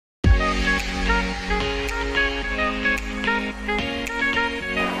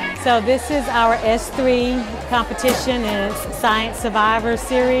So this is our S3 competition, and it's Science Survivor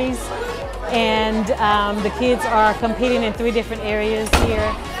Series. And the kids are competing in 3 different areas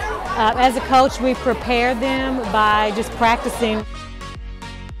here. As a coach, we prepare them by just practicing.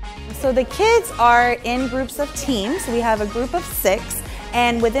 So the kids are in groups of teams. We have a group of 6,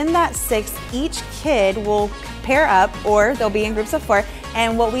 and within that 6, each kid will pair up, or they'll be in groups of 4,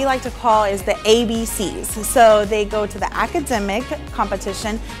 and what we like to call is the ABCs. So they go to the academic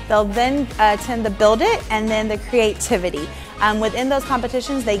competition, they'll then attend the Build It, and then the creativity. Within those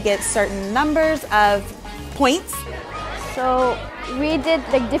competitions, they get certain numbers of points. So we did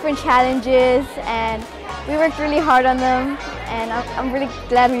like different challenges, and we worked really hard on them, and I'm really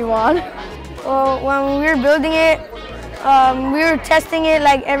glad we won. Well, when we were building it, we were testing it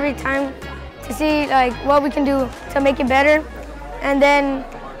like every time to see like what we can do to make it better. And then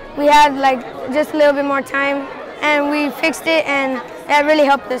we had like just a little bit more time, and we fixed it, and that really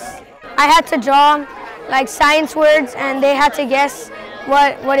helped us. I had to draw like science words, and they had to guess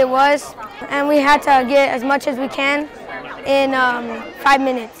what it was, and we had to get as much as we can in 5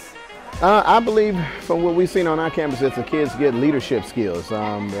 minutes. I believe from what we've seen on our campus that the kids get leadership skills.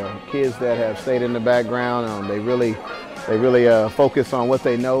 The kids that have stayed in the background, they really focus on what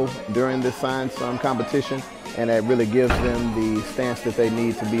they know during this science competition, and that really gives them the stance that they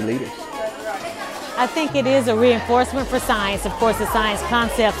need to be leaders. I think it is a reinforcement for science, of course, the science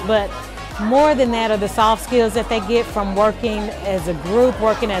concepts, but more than that are the soft skills that they get from working as a group,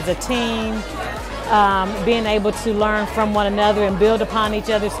 working as a team, being able to learn from one another and build upon each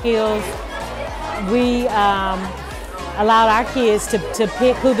other's skills. We allowed our kids to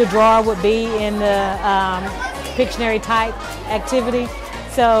pick who the drawer would be in the Pictionary type activity.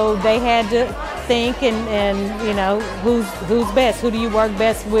 So they had to think and you know, who's best, who do you work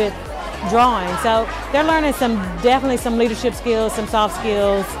best with drawing. So they're learning definitely some leadership skills, some soft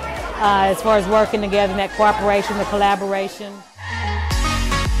skills as far as working together and that cooperation, the collaboration.